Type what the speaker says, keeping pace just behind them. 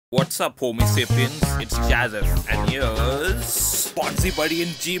What's up, Homo sapiens? It's Jazff, and here's Bonzi buddy in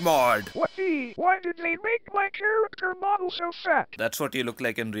Gmod. Why did they make my character model so fat? That's what you look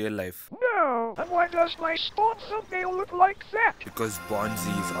like in real life. No, and why does my spawn thumbnail look like that? Because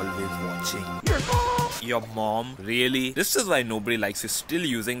Bonzi is always watching. Your mom! Your mom? Really? This is why nobody likes you still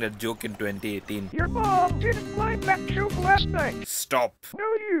using that joke in 2018. Your mom didn't like that joke last night. Stop. No,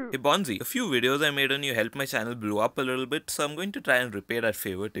 you. Hey Bonzi, a few videos I made on you helped my channel blow up a little bit, so I'm going to try and repay that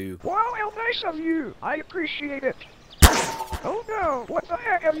favor to you. Wow, how nice of you. I appreciate it. Oh no, what the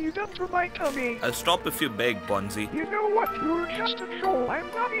heck have you done to my tummy? I'll stop if you beg, Bonzi. You know what? You're just a troll. I'm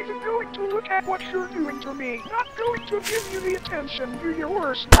not even going to look at what you're doing to me. Not going to give you the attention. Do your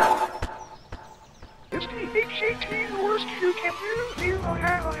worst. Is the HAT the worst you can do?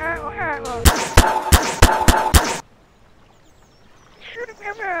 Shouldn't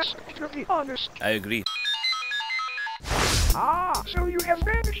have asked, to be honest. I agree. Ah, so you have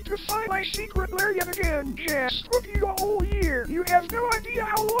managed to find my secret lair yet again, Jazz. Took you a whole year. You have no idea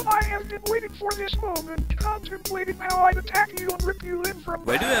how long I have been waiting for this moment, contemplating how I'd attack you and rip you limb from.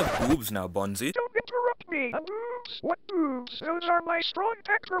 Why do you have boobs now, Bonzi? Don't interrupt me. Boobs? What boobs? Those are my strong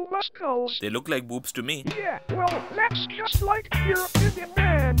pectoral muscles. They look like boobs to me. Yeah, well, that's just like your opinion,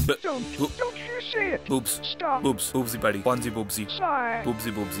 man. But Don't you say it. Boobs. Stop. Boobs. Boobsy buddy. Bonzi boobsy. Sigh.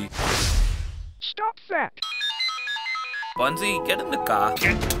 Boobsy boobsy. Stop that. Bonzi, get in the car.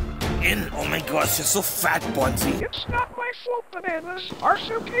 Get in. Oh my gosh, you're so fat, Bonzi. It's not my fault bananas are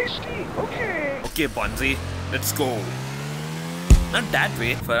so tasty. Okay. Okay, Bonzi, let's go. Not that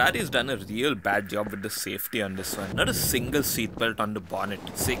way. Ferrari's done a real bad job with the safety on this one. Not a single seatbelt on the bonnet.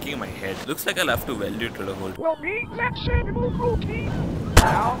 It's shaking my head. Looks like I'll have to weld it to the hole. Well, me, that's animal cruelty.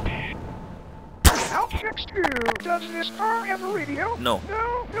 Ouch. Ouch, X2. Does this car have a radio? No.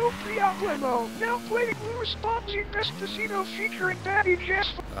 No Fiat limo. Now playing Louis Bonzi Destacito featuring Daddy Jazz.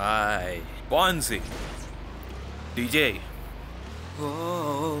 Hi. Bonzi. DJ.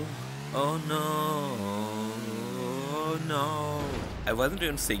 Oh no. Oh no. I wasn't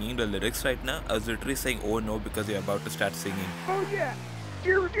even singing the lyrics right now. I was literally saying oh no because you're about to start singing. Oh yeah.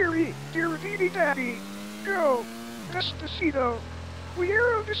 Dear daddy. Go. Destacito.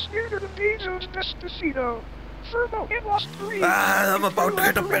 Guillermo Despierto de Bezos Despacito. Fermo in Los Three. I'm about to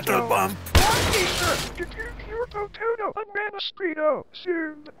hit a petrol bump.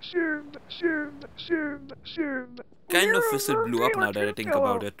 Kind of whistle blew up now that I think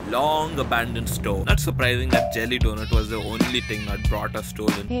about it. Long abandoned store. Not surprising that jelly donut was the only thing not brought or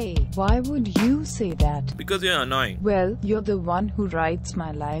stolen. Hey, why would you say that? Because you're annoying. Well, you're the one who writes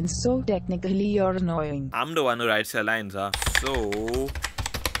my lines, so technically you're annoying. I'm the one who writes your lines, huh? So...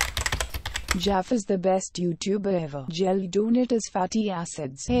 Jazff is the best YouTuber ever. Jelly donut is fatty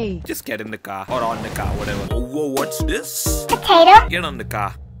acids. Hey. Just get in the car. Or on the car, whatever. Oh, whoa, what's this? Potato? Get on the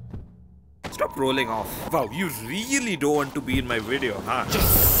car. Stop rolling off. Wow, you really don't want to be in my video, huh?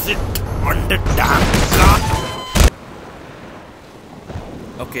 Just sit on the damn car.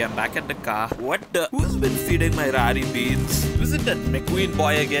 Okay, I'm back at the car. What the? Who's been feeding my Rari beans? Was it that McQueen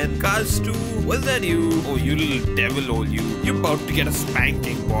boy again? Cars 2? Was that you? Oh, you little devil, old you. You're about to get a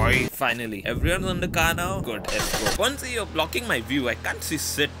spanking, boy. Finally, everyone's on the car now? Good, let's go. Bonzi, you're blocking my view. I can't see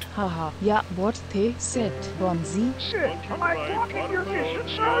sit. Haha, yeah, what they said, Bonzi. Sit. Am I blocking your vision?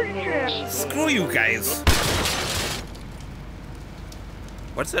 Sorry, Jess. Screw you guys.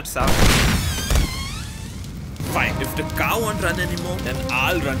 What's that sound? Fine, if the car won't run anymore, then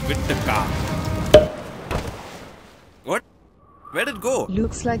I'll run with the car. What? Where'd it go?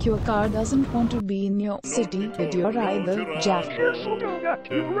 Looks like your car doesn't want to be in your city with your either, Jazff. Careful, Donut.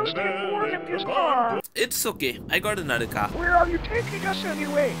 You roasted more than this car. It's okay. I got another car. Where are you taking us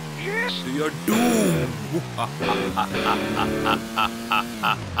anyway? Jess? To your doom.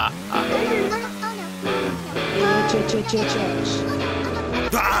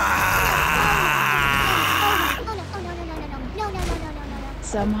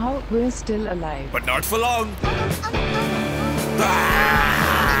 Somehow, we're still alive. But not for long.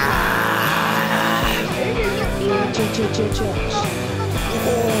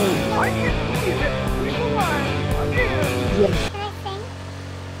 Oh, I can't believe it. He's alive. Again. Yeah. Can I sing?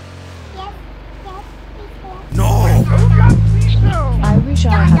 Yes, please. No. Oh God, please no. I wish I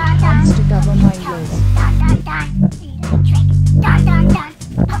had hands to cover my ears.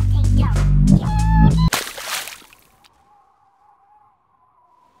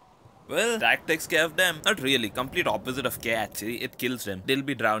 Well, that takes care of them. Not really. Complete opposite of care actually. It kills them. They'll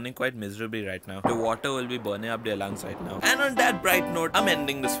be drowning quite miserably right now. The water will be burning up their lungs right now. And on that bright note, I'm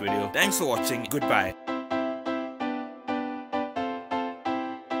ending this video. Thanks for watching. Goodbye.